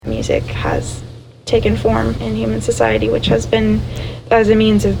music has taken form in human society, which has been as a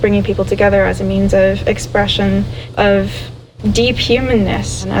means of bringing people together, as a means of expression of deep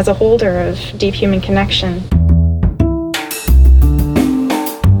humanness, and as a holder of deep human connection.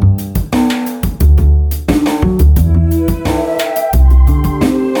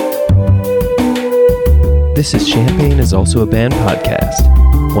 This is Champaign is Also a Band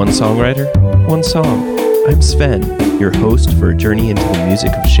podcast. One songwriter, one song. I'm Sven, your host for a journey into the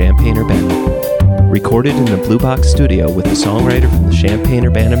music of Champaign-Urbana. Recorded in the Blue Box studio with a songwriter from the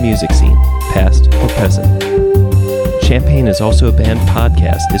Champaign-Urbana music scene, past or present. Champaign is Also a Band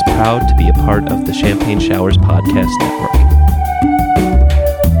podcast is proud to be a part of the Champaign Showers Podcast Network.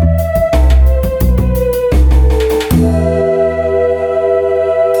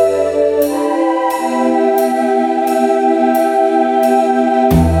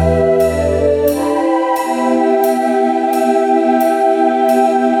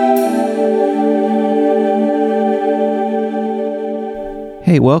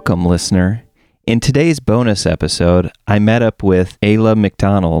 Hey, welcome, listener. In today's bonus episode, I met up with Ayla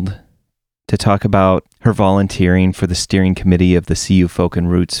McDonald to talk about her volunteering for the steering committee of the CU Folk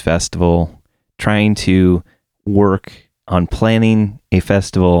and Roots Festival, trying to work on planning a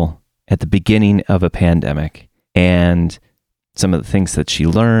festival at the beginning of a pandemic, and some of the things that she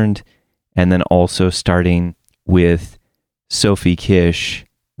learned, and then also starting with Sophie Kish,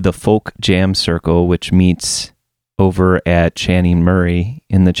 the Folk Jam Circle, which meets over at Channing Murray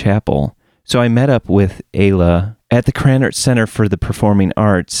in the chapel. So I met up with Ayla at the Krannert Center for the Performing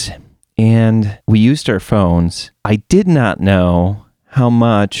Arts, and we used our phones. I did not know how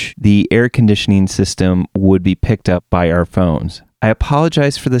much the air conditioning system would be picked up by our phones. I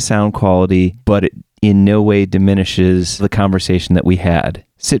apologize for the sound quality, but it in no way diminishes the conversation that we had.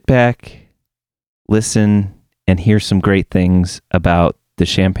 Sit back, listen, and hear some great things about the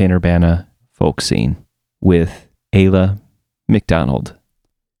Champaign-Urbana folk scene with Ayla McDonald.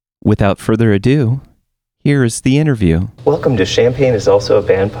 Without further ado, here is the interview. Welcome to Champaign is Also a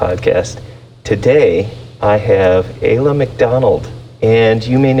Band podcast. Today, I have Ayla McDonald, and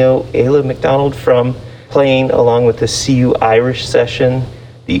you may know Ayla McDonald from playing along with the CU Irish Session,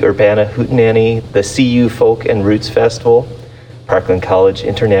 the Urbana Hootenanny, the CU Folk and Roots Festival, Parkland College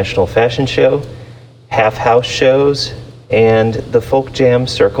International Fashion Show, Half House shows, and the Folk Jam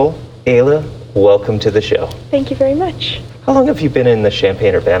Circle. Ayla, welcome to the show. Thank you very much. How long have you been in the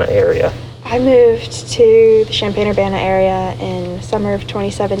Champaign-Urbana area? I moved to the Champaign-Urbana area in summer of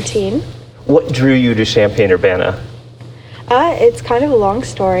 2017. What drew you to Champaign-Urbana? It's kind of a long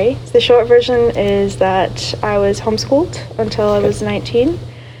story. The short version is that I was homeschooled until I was 19.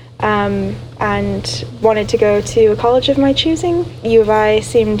 And wanted to go to a college of my choosing. U of I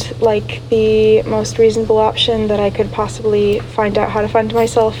seemed like the most reasonable option that I could possibly find out how to fund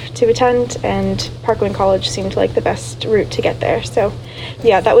myself to attend, and Parkland College seemed like the best route to get there. So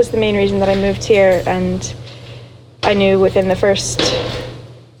yeah, that was the main reason that I moved here, and I knew within the first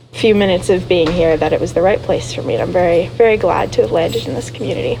few minutes of being here that it was the right place for me, and I'm very, very glad to have landed in this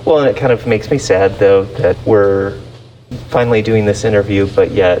community. Well, and it kind of makes me sad, though, that we're finally doing this interview,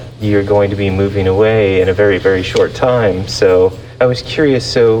 but yet you're going to be moving away in a very, very short time. So I was curious,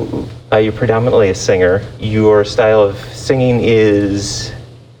 so you're predominantly a singer. Your style of singing is,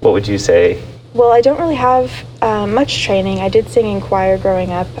 what would you say? Well, I don't really have much training. I did sing in choir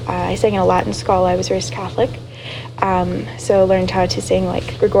growing up. I sang in a Latin school. I was raised Catholic. So learned how to sing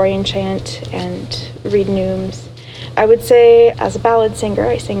like Gregorian chant and read neumes. I would say as a ballad singer,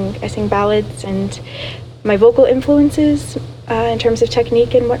 I sing ballads, and my vocal influences in terms of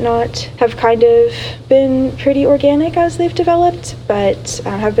technique and whatnot have kind of been pretty organic as they've developed, but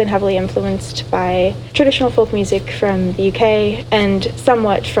have been heavily influenced by traditional folk music from the UK and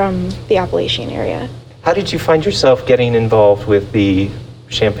somewhat from the Appalachian area. How did you find yourself getting involved with the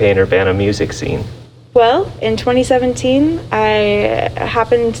Champaign-Urbana music scene? Well, in 2017, I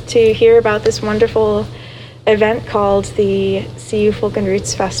happened to hear about this wonderful event called the CU Folk and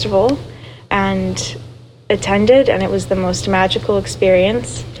Roots Festival, and attended, and it was the most magical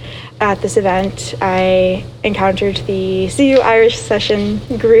experience. At this event, I encountered the CU Irish Session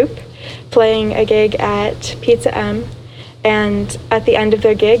group playing a gig at Pizza M, and at the end of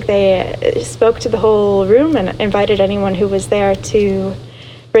their gig, they spoke to the whole room and invited anyone who was there to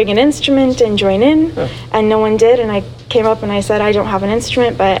bring an instrument and join in, and no one did, and I came up and I said, I don't have an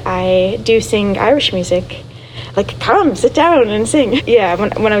instrument, but I do sing Irish music. Like, come, sit down and sing. Yeah,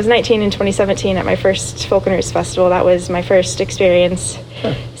 when I was 19 in 2017 at my first Folk and Roots Festival, that was my first experience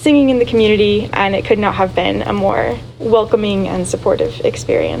singing in the community, and it could not have been a more welcoming and supportive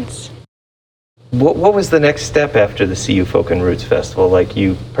experience. What was the next step after the CU Folk and Roots Festival? Like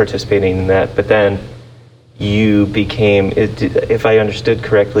you participating in that, but then you became, if I understood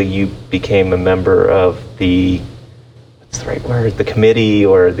correctly, you became a member of the, what's the right word? The committee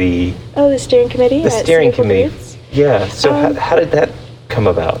or the... Oh, the steering committee? The steering CU Folk and committee. Roots? Yeah. So how did that come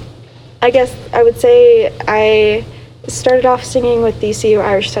about? I guess I would say I started off singing with the CU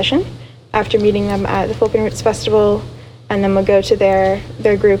Irish Session after meeting them at the Folk and Roots Festival, and then would go to their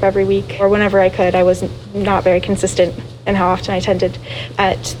group every week or whenever I could. I was not very consistent in how often I attended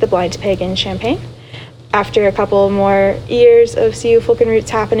at the Blind Pig in Champaign. After a couple more years of CU Folk and Roots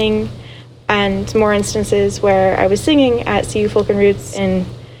happening and more instances where I was singing at CU Folk and Roots in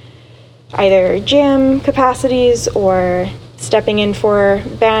either jam capacities or stepping in for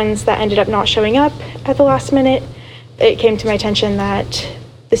bands that ended up not showing up at the last minute, it came to my attention that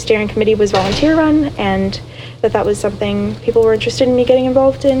the steering committee was volunteer run and that was something people were interested in me getting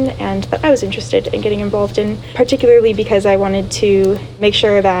involved in and that I was interested in getting involved in, particularly because I wanted to make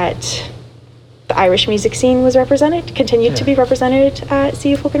sure that the Irish music scene was represented, continued to be represented at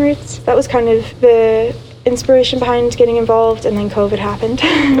CU Folk and Roots. That was kind of the inspiration behind getting involved, and then COVID happened.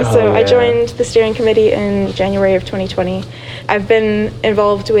 So I joined the steering committee in January of 2020. I've been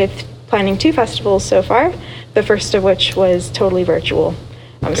involved with planning 2 festivals so far, the first of which was totally virtual.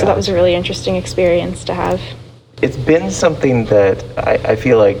 So that was a really interesting experience to have. It's been something that I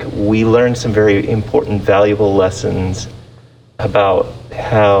feel like we learned some very important, valuable lessons about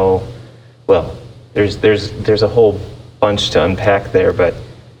how, well, there's a whole bunch to unpack there, but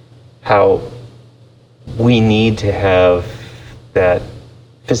how we need to have that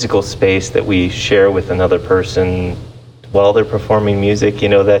physical space that we share with another person while they're performing music, you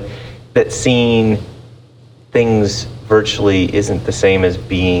know, that seeing things virtually isn't the same as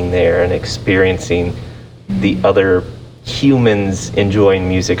being there and experiencing the other humans enjoying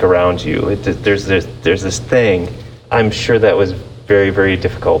music around you. There's this thing. I'm sure that was very, very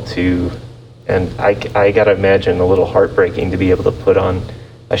difficult to, and I gotta imagine a little heartbreaking to be able to put on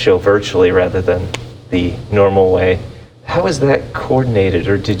a show virtually rather than the normal way. How was that coordinated,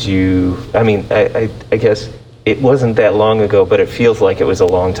 or did you, I mean, I guess it wasn't that long ago, but it feels like it was a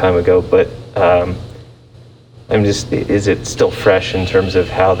long time ago, but is it still fresh in terms of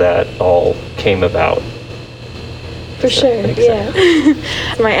how that all came about? For sure, yeah.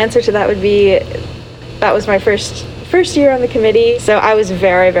 My answer to that would be, that was my first year on the committee, so I was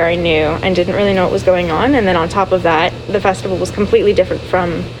very, very new and didn't really know what was going on, and then on top of that, the festival was completely different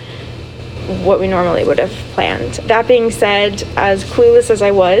from what we normally would have planned. That being said, as clueless as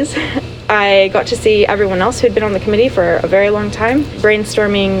I was, I got to see everyone else who'd been on the committee for a very long time,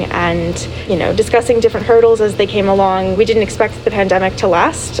 brainstorming and, you know, discussing different hurdles as they came along. We didn't expect the pandemic to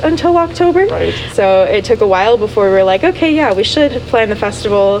last until October. Right. So it took a while before we were like, okay, yeah, we should plan the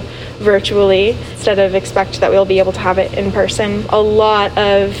festival virtually instead of expect that we'll be able to have it in person. A lot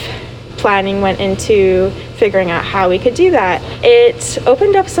of planning went into figuring out how we could do that. It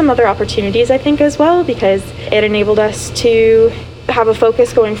opened up some other opportunities, I think, as well, because it enabled us to have a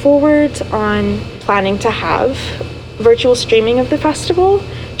focus going forward on planning to have virtual streaming of the festival,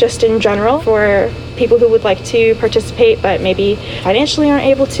 just in general, for people who would like to participate but maybe financially aren't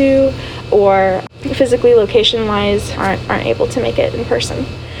able to, or physically, location-wise, aren't able to make it in person.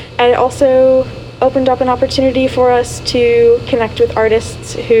 And it also opened up an opportunity for us to connect with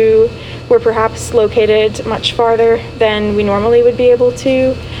artists who were perhaps located much farther than we normally would be able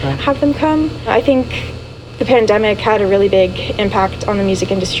to have them come. I think the pandemic had a really big impact on the music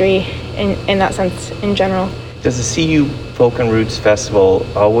industry in that sense in general. Does the CU Folk and Roots Festival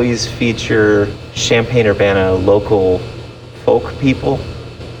always feature Champaign-Urbana local folk people?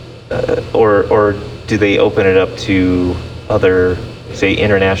 Or do they open it up to other, say,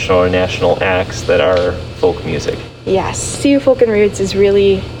 international or national acts that are folk music? Yes, CU Folk and Roots is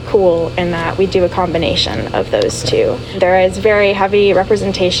really cool in that we do a combination of those two. There is very heavy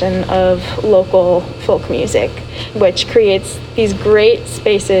representation of local folk music, which creates these great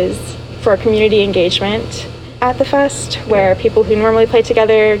spaces for community engagement at the fest, where people who normally play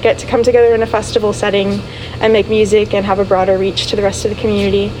together get to come together in a festival setting and make music and have a broader reach to the rest of the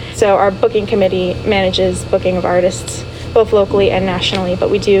community. So our booking committee manages booking of artists both locally and nationally, but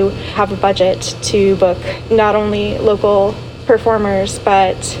we do have a budget to book not only local performers,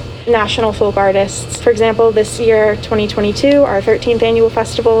 but national folk artists. For example, this year, 2022, our 13th annual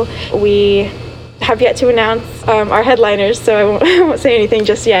festival, we have yet to announce our headliners, so I won't say anything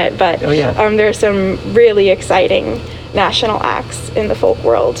just yet, but there are some really exciting national acts in the folk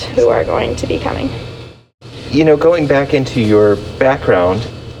world who are going to be coming. You know, going back into your background,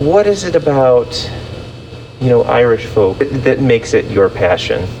 what is it about, you know, Irish folk that makes it your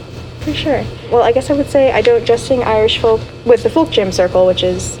passion? For sure. Well, I guess I would say I don't just sing Irish folk with the Folk Jam Circle, which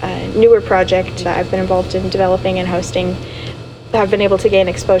is a newer project that I've been involved in developing and hosting. Have been able to gain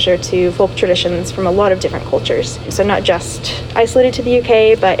exposure to folk traditions from a lot of different cultures. So not just isolated to the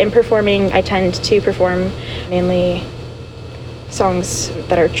UK, but in performing, I tend to perform mainly songs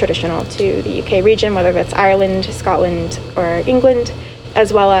that are traditional to the UK region, whether that's Ireland, Scotland, or England,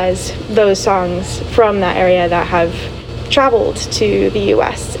 as well as those songs from that area that have traveled to the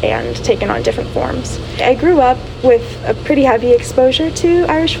US and taken on different forms. I grew up with a pretty heavy exposure to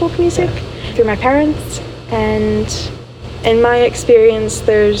Irish folk music through my parents, and in my experience,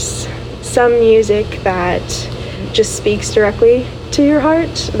 there's some music that just speaks directly to your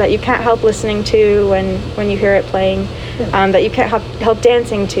heart, that you can't help listening to when you hear it playing, that you can't help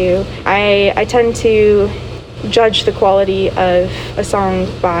dancing to. I tend to judge the quality of a song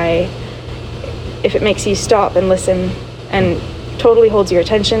by if it makes you stop and listen and totally holds your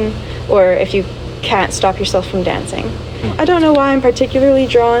attention, or if you can't stop yourself from dancing. I don't know why I'm particularly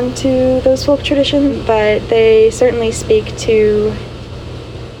drawn to those folk traditions, but they certainly speak to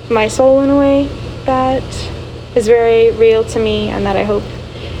my soul in a way that is very real to me, and that I hope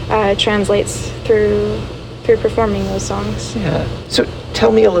translates through performing those songs. Yeah. So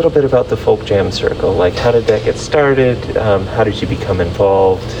tell me a little bit about the Folk Jam Circle. Like, how did that get started? How did you become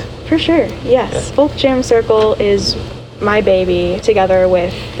involved? For sure, yes. Yeah. Folk Jam Circle is my baby, together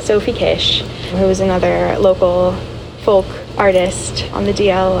with Sophie Kish, who is another local folk artist on the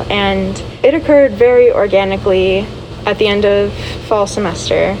DL, and it occurred very organically at the end of fall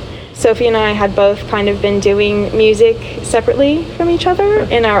semester. Sophie and I had both kind of been doing music separately from each other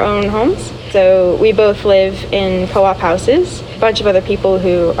in our own homes. So we both live in co-op houses, a bunch of other people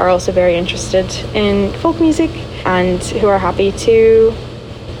who are also very interested in folk music and who are happy to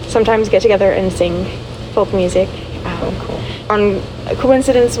sometimes get together and sing folk music. Cool. On a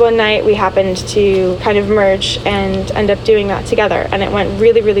coincidence, one night we happened to kind of merge and end up doing that together, and it went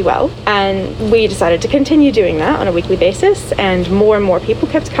really, really well. And we decided to continue doing that on a weekly basis, and more people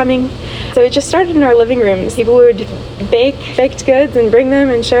kept coming. So it just started in our living rooms. People would bake baked goods and bring them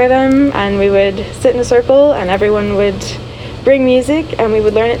and share them, and we would sit in a circle, and everyone would bring music, and we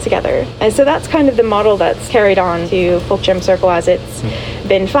would learn it together. And so that's kind of the model that's carried on to Folk Jam Circle as it's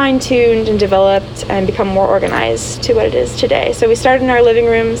been fine-tuned and developed and become more organized to what it is today. So we started in our living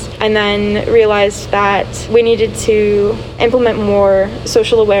rooms and then realized that we needed to implement more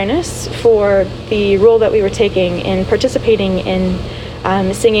social awareness for the role that we were taking in participating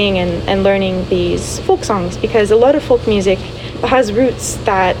in singing and learning these folk songs, because a lot of folk music has roots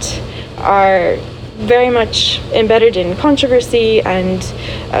that are very much embedded in controversy and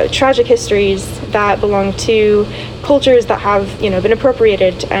tragic histories that belong to cultures that have, been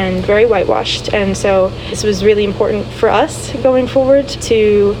appropriated and very whitewashed. And so this was really important for us going forward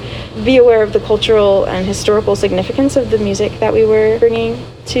to be aware of the cultural and historical significance of the music that we were bringing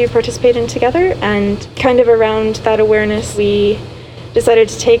to participate in together. And kind of around that awareness, we decided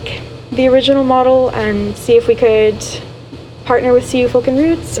to take the original model and see if we could partner with CU Folk and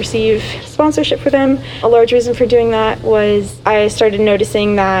Roots, receive sponsorship for them. A large reason for doing that was I started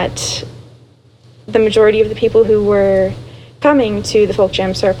noticing that the majority of the people who were coming to the Folk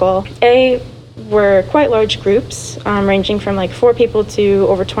Jam Circle, were quite large groups, ranging from like 4 people to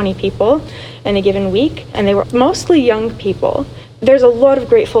over 20 people in a given week, and they were mostly young people. There's a lot of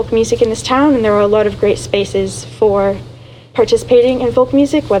great folk music in this town, and there are a lot of great spaces for participating in folk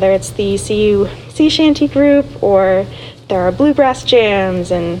music, whether it's the CU Sea Shanty group, or there are bluegrass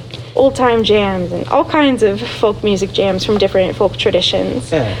jams and old-time jams and all kinds of folk music jams from different folk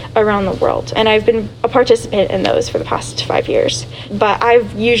traditions around the world. And I've been a participant in those for the past 5 years, but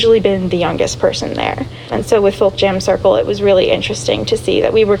I've usually been the youngest person there. And so with Folk Jam Circle, it was really interesting to see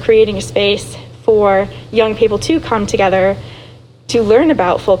that we were creating a space for young people to come together to learn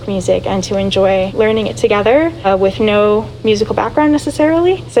about folk music and to enjoy learning it together with no musical background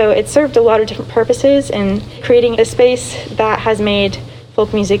necessarily. So it served a lot of different purposes in creating a space that has made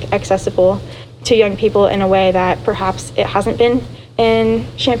folk music accessible to young people in a way that perhaps it hasn't been in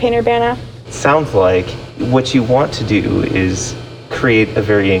Champaign-Urbana. Sounds like what you want to do is create a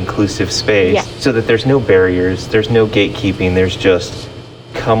very inclusive space so that there's no barriers, there's no gatekeeping, there's just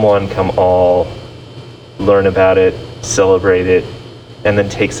come one, come all, learn about it, celebrate it, and then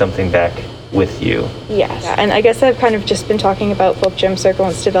take something back with you. Yes, and I guess I've kind of just been talking about Folk Jam Circle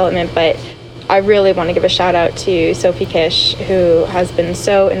and its development, but I really want to give a shout out to Sophie Kish, who has been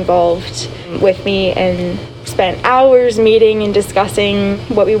so involved with me and spent hours meeting and discussing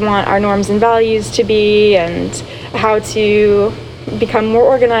what we want our norms and values to be and how to become more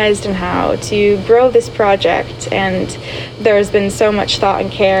organized in how to grow this project, and there's been so much thought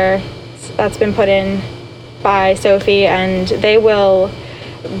and care that's been put in by Sophie, and they will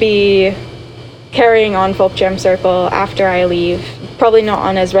be carrying on Folk Jam Circle after I leave. Probably not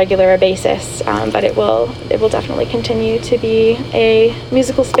on as regular a basis, but it will definitely continue to be a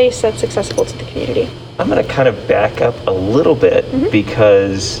musical space that's accessible to the community. I'm going to kind of back up a little bit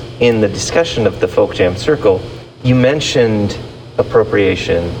because in the discussion of the Folk Jam Circle, you mentioned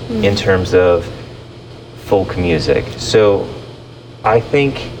appropriation in terms of folk music. So I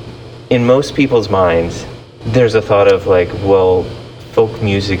think in most people's minds, there's a thought of like, well, folk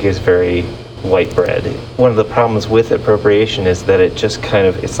music is very white bread. One of the problems with appropriation is that it just kind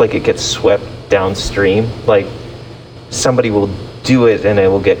of, it's like it gets swept downstream. Like somebody will do it and it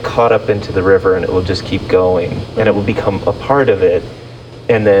will get caught up into the river and it will just keep going and it will become a part of it.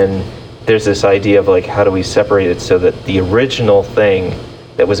 And then there's this idea of like, how do we separate it so that the original thing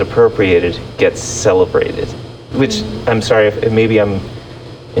that was appropriated gets celebrated? Which I'm sorry if maybe I'm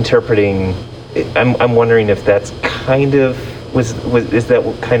interpreting. I'm wondering if that's kind of is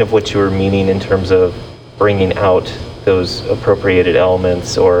that kind of what you were meaning in terms of bringing out those appropriated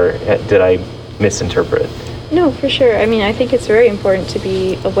elements, or did I misinterpret? No, for sure. I mean, I think it's very important to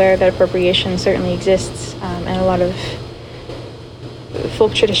be aware that appropriation certainly exists, and a lot of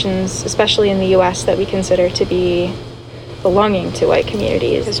folk traditions, especially in the U.S., that we consider to be belonging to white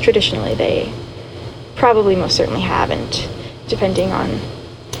communities, because traditionally they probably most certainly haven't, depending on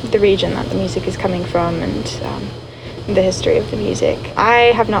the region that the music is coming from and the history of the music.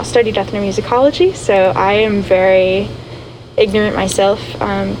 I have not studied ethnomusicology, so I am very ignorant myself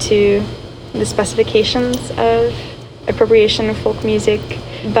to the specifications of appropriation of folk music,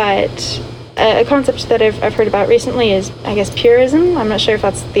 but a concept that I've heard about recently is, I guess, purism. I'm not sure if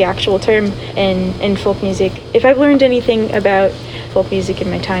that's the actual term in folk music. If I've learned anything about folk music in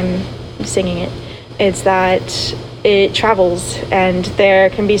my time singing it, it's that it travels, and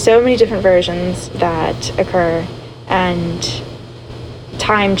there can be so many different versions that occur, and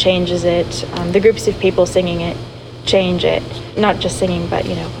time changes it. The groups of people singing it change it, not just singing, but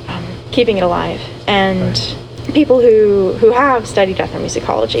keeping it alive. And people who have studied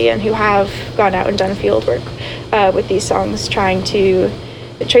ethnomusicology and who have gone out and done field work with these songs, trying to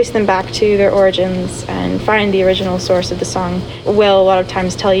trace them back to their origins and find the original source of the song, will a lot of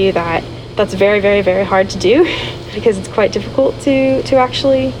times tell you that that's very, very, very hard to do because it's quite difficult to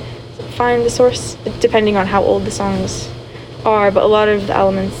actually find the source, depending on how old the songs are. But a lot of the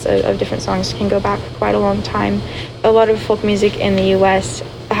elements of different songs can go back quite a long time. A lot of folk music in the U.S.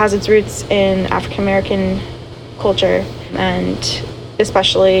 has its roots in African American culture, and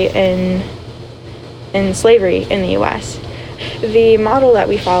especially in slavery in the U.S. The model that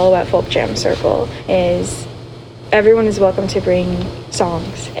we follow at Folk Jam Circle is everyone is welcome to bring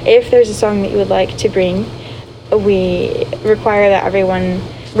songs. If there's a song that you would like to bring, we require that everyone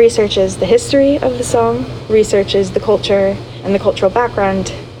researches the history of the song, researches the culture and the cultural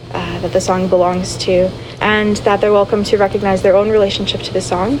background that the song belongs to, and that they're welcome to recognize their own relationship to the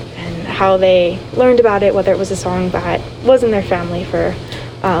song and how they learned about it, whether it was a song that was in their family for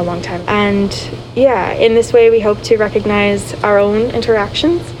a long time. And yeah, in this way we hope to recognize our own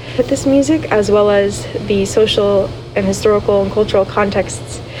interactions with this music, as well as the social and historical and cultural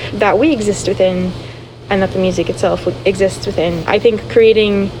contexts that we exist within and that the music itself exists within. I think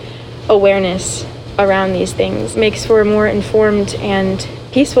creating awareness around these things makes for a more informed and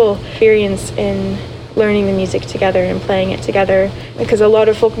peaceful experience in learning the music together and playing it together, because a lot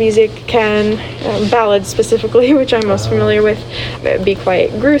of folk music can, ballads specifically, which I'm most familiar with, be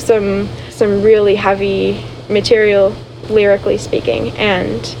quite gruesome, some really heavy material lyrically speaking,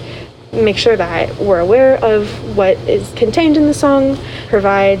 and make sure that we're aware of what is contained in the song,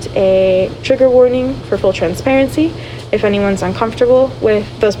 provide a trigger warning for full transparency. If anyone's uncomfortable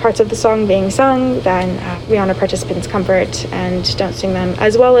with those parts of the song being sung, then we honor participants' comfort and don't sing them,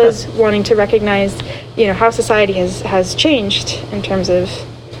 as well as wanting to recognize, how society has changed in terms of,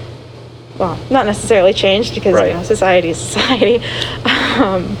 well, not necessarily changed because right. Society is society,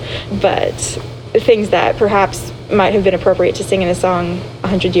 but things that perhaps might have been appropriate to sing in a song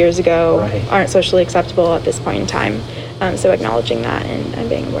 100 years ago right. aren't socially acceptable at this point in time. So acknowledging that and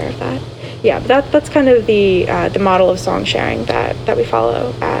being aware of that. Yeah, that's kind of the model of song sharing that we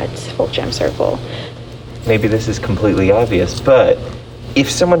follow at Folk Jam Circle. Maybe this is completely obvious, but if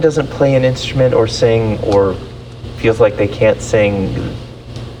someone doesn't play an instrument or sing or feels like they can't sing,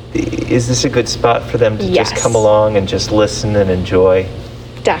 is this a good spot for them to Yes. just come along and just listen and enjoy?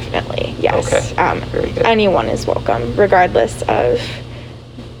 Definitely, yes. Okay, very good. Anyone is welcome, regardless of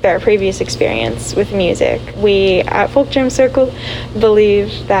their previous experience with music. We at Folk Jam Circle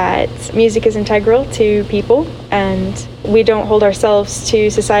believe that music is integral to people, and we don't hold ourselves to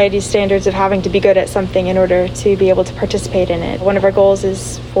society's standards of having to be good at something in order to be able to participate in it. One of our goals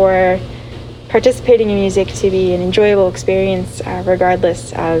is for participating in music to be an enjoyable experience,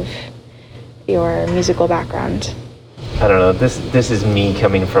 regardless of your musical background. I don't know, this is me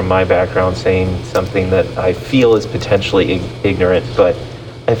coming from my background saying something that I feel is potentially ignorant, but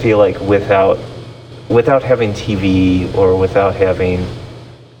I feel like without having TV or without having,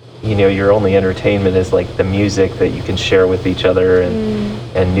 your only entertainment is like the music that you can share with each other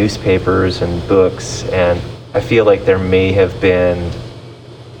and newspapers and books, and I feel like there may have been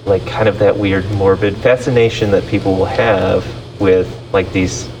like kind of that weird morbid fascination that people will have with like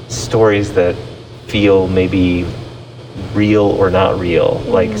these stories that feel maybe real or not real,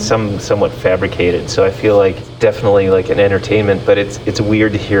 like somewhat fabricated. So I feel like definitely like an entertainment, but it's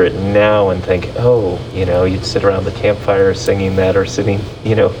weird to hear it now and think, you'd sit around the campfire singing that, or sitting,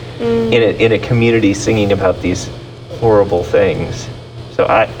 in a community singing about these horrible things. So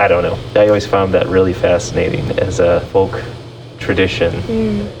I don't know. I always found that really fascinating as a folk tradition.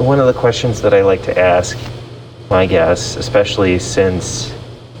 One of the questions that I like to ask my guests, especially since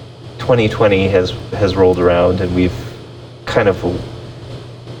 2020 has rolled around and we've kind of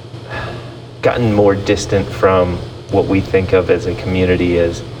gotten more distant from what we think of as a community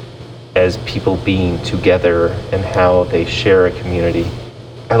as people being together and how they share a community.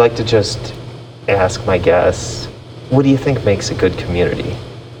 I like to just ask my guests, what do you think makes a good community?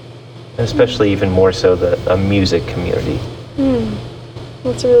 Especially even more so a music community.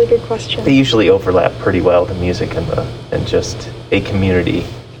 That's a really good question. They usually overlap pretty well, the music and just a community.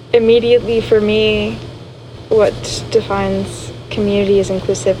 Immediately for me, what defines community is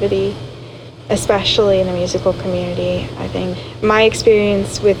inclusivity, especially in a musical community. I think my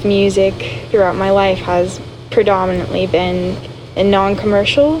experience with music throughout my life has predominantly been a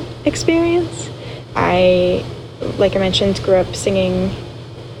non-commercial experience. Like I mentioned, grew up singing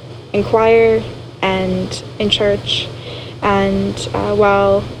in choir and in church. And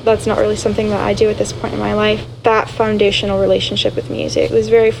while that's not really something that I do at this point in my life, that foundational relationship with music was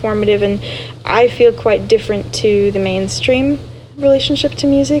very formative, and I feel quite different to the mainstream relationship to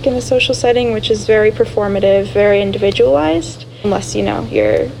music in a social setting, which is very performative, very individualized, unless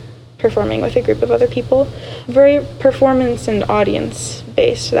you're performing with a group of other people. Very performance and audience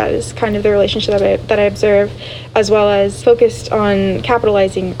based. That is kind of the relationship that I observe, as well as focused on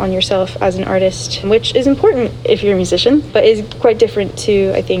capitalizing on yourself as an artist, which is important if you're a musician, but is quite different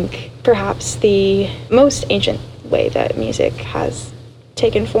to, I think, perhaps the most ancient way that music has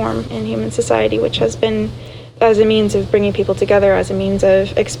taken form in human society, which has been as a means of bringing people together, as a means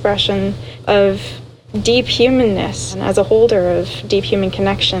of expression of deep humanness, and as a holder of deep human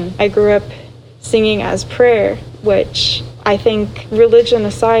connection. I grew up singing as prayer, which I think, religion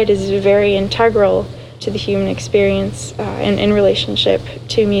aside, is very integral to the human experience in relationship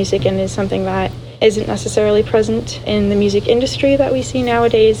to music, and is something that isn't necessarily present in the music industry that we see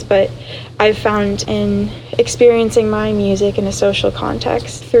nowadays, but I've found in experiencing my music in a social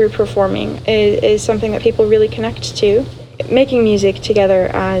context through performing is something that people really connect to. Making music together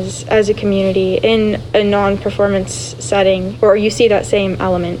as a community in a non-performance setting, or you see that same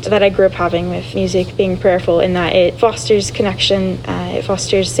element that I grew up having with music being prayerful, in that it fosters connection, it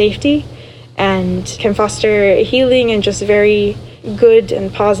fosters safety, and can foster healing and just very good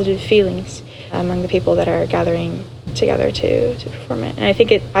and positive feelings among the people that are gathering together to perform it. And I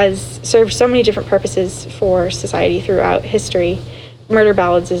think it has served so many different purposes for society throughout history. Murder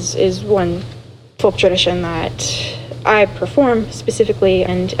ballads is one folk tradition that I perform specifically,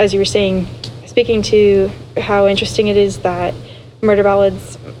 and as you were saying, speaking to how interesting it is that murder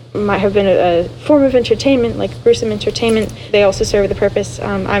ballads might have been a form of entertainment, like gruesome entertainment, they also serve the purpose.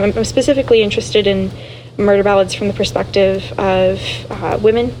 I'm specifically interested in murder ballads from the perspective of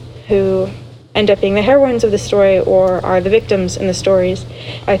women who end up being the heroines of the story or are the victims in the stories.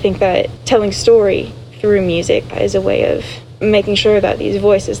 I think that telling story through music is a way of making sure that these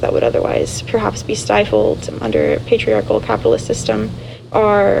voices that would otherwise perhaps be stifled under a patriarchal capitalist system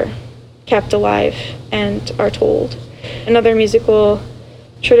are kept alive and are told. Another musical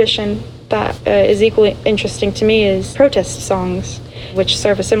tradition that is equally interesting to me is protest songs, which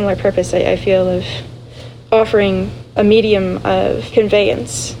serve a similar purpose, I feel, of offering a medium of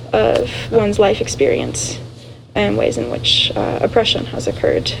conveyance of one's life experience and ways in which oppression has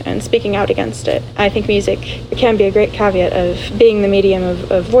occurred and speaking out against it. I think music can be a great caveat of being the medium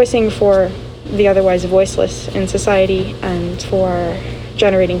of voicing for the otherwise voiceless in society and for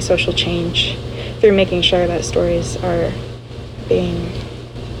generating social change through making sure that stories are being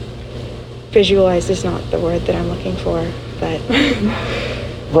visualize is not the word that I'm looking for, but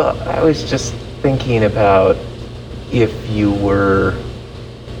Well, I was just thinking about if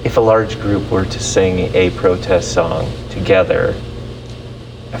a large group were to sing a protest song together,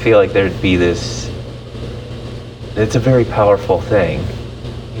 I feel like there'd be it's a very powerful thing,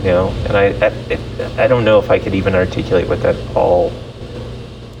 and I don't know if I could even articulate what that all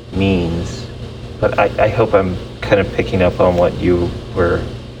means, but I hope I'm kind of picking up on what you were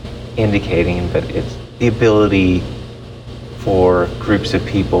indicating, but it's the ability for groups of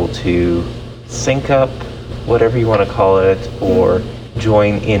people to sync up, whatever you want to call it, or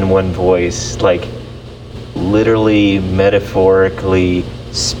join in one voice, like literally, metaphorically,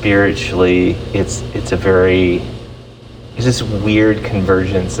 spiritually. It's this weird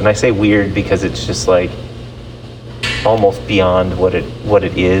convergence, and I say weird because it's just like almost beyond what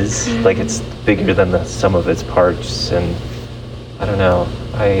it is. Like it's bigger than the sum of its parts, and I don't know.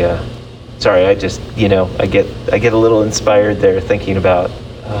 I just I get a little inspired there thinking about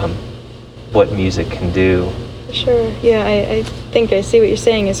what music can do. Sure. Yeah, I think I see what you're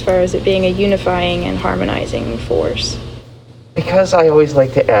saying as far as it being a unifying and harmonizing force. Because I always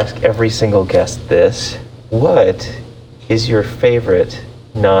like to ask every single guest this, what is your favorite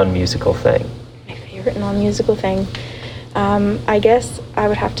non-musical thing? My favorite non-musical thing? I guess I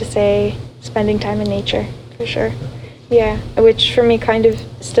would have to say spending time in nature, for sure. Yeah, which for me kind of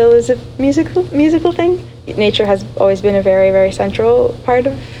still is a musical thing. Nature has always been a very, very central part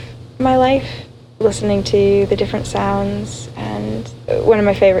of my life. Listening to the different sounds, and one of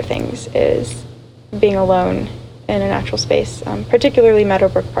my favorite things is being alone in a natural space, particularly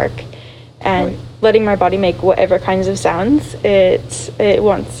Meadowbrook Park, and letting my body make whatever kinds of sounds it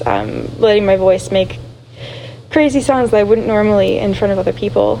wants, letting my voice make crazy sounds that I wouldn't normally in front of other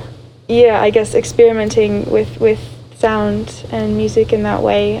people. Yeah, I guess experimenting with sound and music in that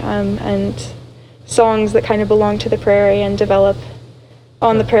way, and songs that kind of belong to the prairie and develop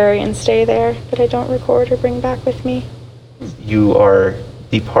on the prairie and stay there, but I don't record or bring back with me. You are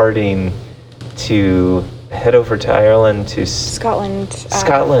departing to head over to Ireland to Scotland.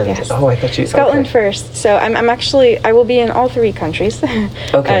 Scotland. Yes. Oh, I thought you. Scotland first. So I will be in all three countries.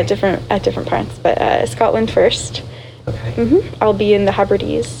 Okay. at different parts, but Scotland first. Okay. I'll be in the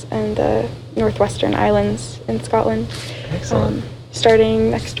Hebrides and the Northwestern Islands in Scotland. Excellent.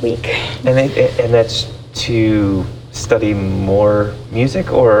 Starting next week. And that's to study more music,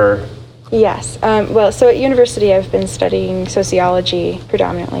 or? Yes. Well, so at university I've been studying sociology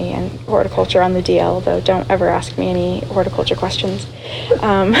predominantly and horticulture on the DL, though don't ever ask me any horticulture questions.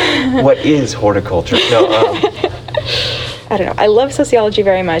 What is horticulture? No. I don't know. I love sociology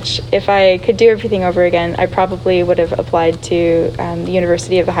very much. If I could do everything over again, I probably would have applied to the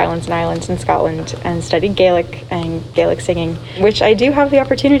University of the Highlands and Islands in Scotland and studied Gaelic and Gaelic singing, which I do have the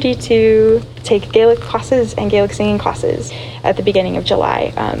opportunity to take Gaelic classes and Gaelic singing classes at the beginning of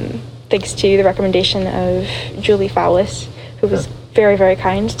July, thanks to the recommendation of Julie Fowlis, who was very, very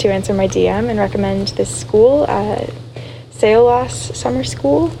kind to answer my DM and recommend this school, Seolas Summer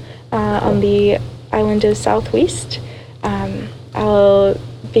School, on the island of Southwest. I'll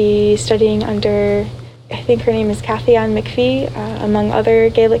be studying under, I think her name is Cathy Ann McPhee, among other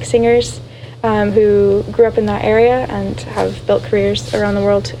Gaelic singers who grew up in that area and have built careers around the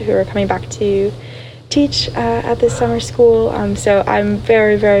world, who are coming back to teach at this summer school. So I'm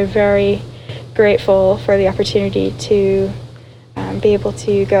very, very, very grateful for the opportunity to be able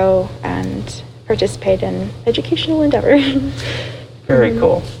to go and participate in educational endeavor. Very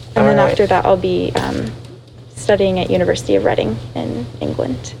cool. And then after that, I'll be studying at University of Reading in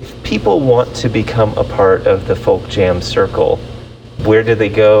England. If people want to become a part of the Folk Jam Circle, where do they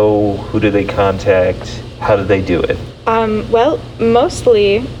go? Who do they contact? How do they do it? Well,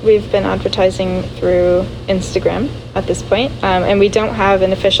 mostly we've been advertising through Instagram at this point, and we don't have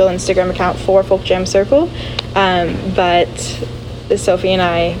an official Instagram account for Folk Jam Circle, but Sophie and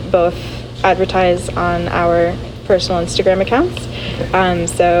I both advertise on our personal Instagram accounts.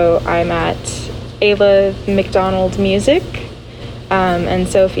 So I'm at Ayla McDonald Music, and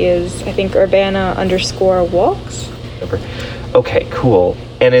Sophie is, I think, Urbana_walks. Okay, cool.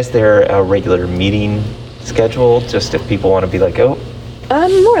 And is there a regular meeting scheduled, just if people want to be like, more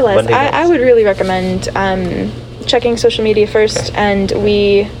or less. I would really recommend checking social media first, and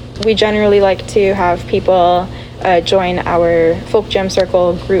we generally like to have people join our Folk Jam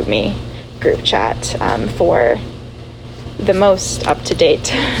Circle group chat for the most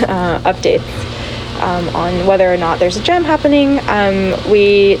up-to-date updates on whether or not there's a jam happening.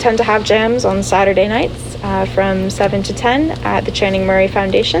 We tend to have jams on Saturday nights from 7 to 10 at the Channing Murray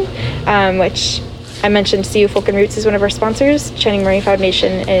Foundation, which I mentioned CU Folk and Roots is one of our sponsors. Channing Murray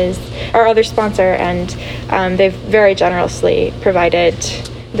Foundation is our other sponsor, and they've very generously provided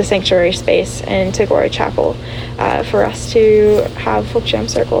the sanctuary space in Tagora Chapel for us to have Folk Jam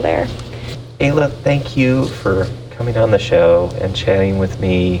Circle there. Ayla, thank you for coming on the show and chatting with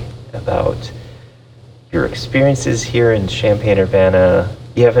me about your experiences here in Champaign-Urbana.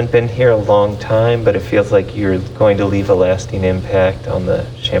 You haven't been here a long time, but it feels like you're going to leave a lasting impact on the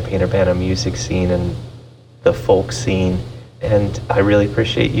Champaign-Urbana music scene and the folk scene. And I really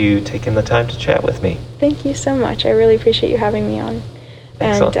appreciate you taking the time to chat with me. Thank you so much. I really appreciate you having me on.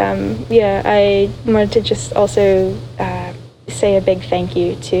 Excellent. And I wanted to just also say a big thank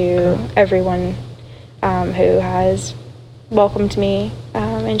you to everyone who has welcomed me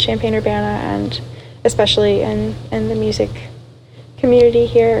in Champaign-Urbana, and especially in the music community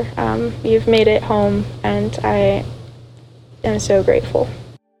here. You've made it home, and I am so grateful.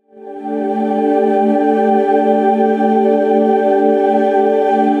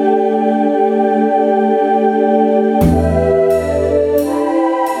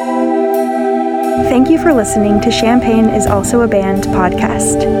 Thank you for listening to Champaign is Also a Band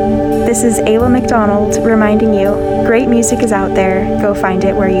podcast. This is Ayla McDonald reminding you, great music is out there, go find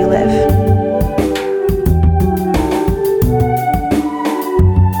it where you live.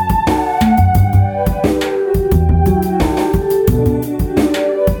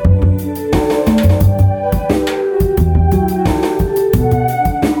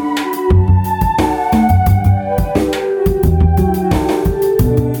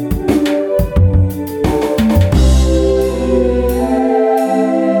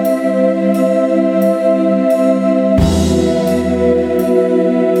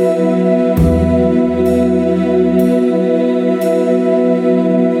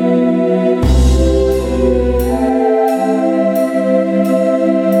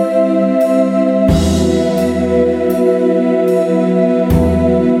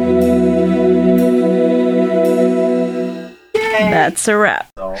 That's a wrap.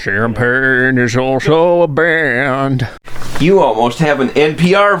 Champaign is also a band. You almost have an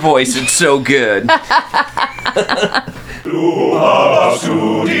NPR voice. It's so good.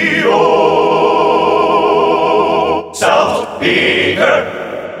 Studio South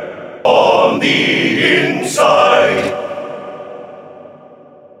Speaker on the inside.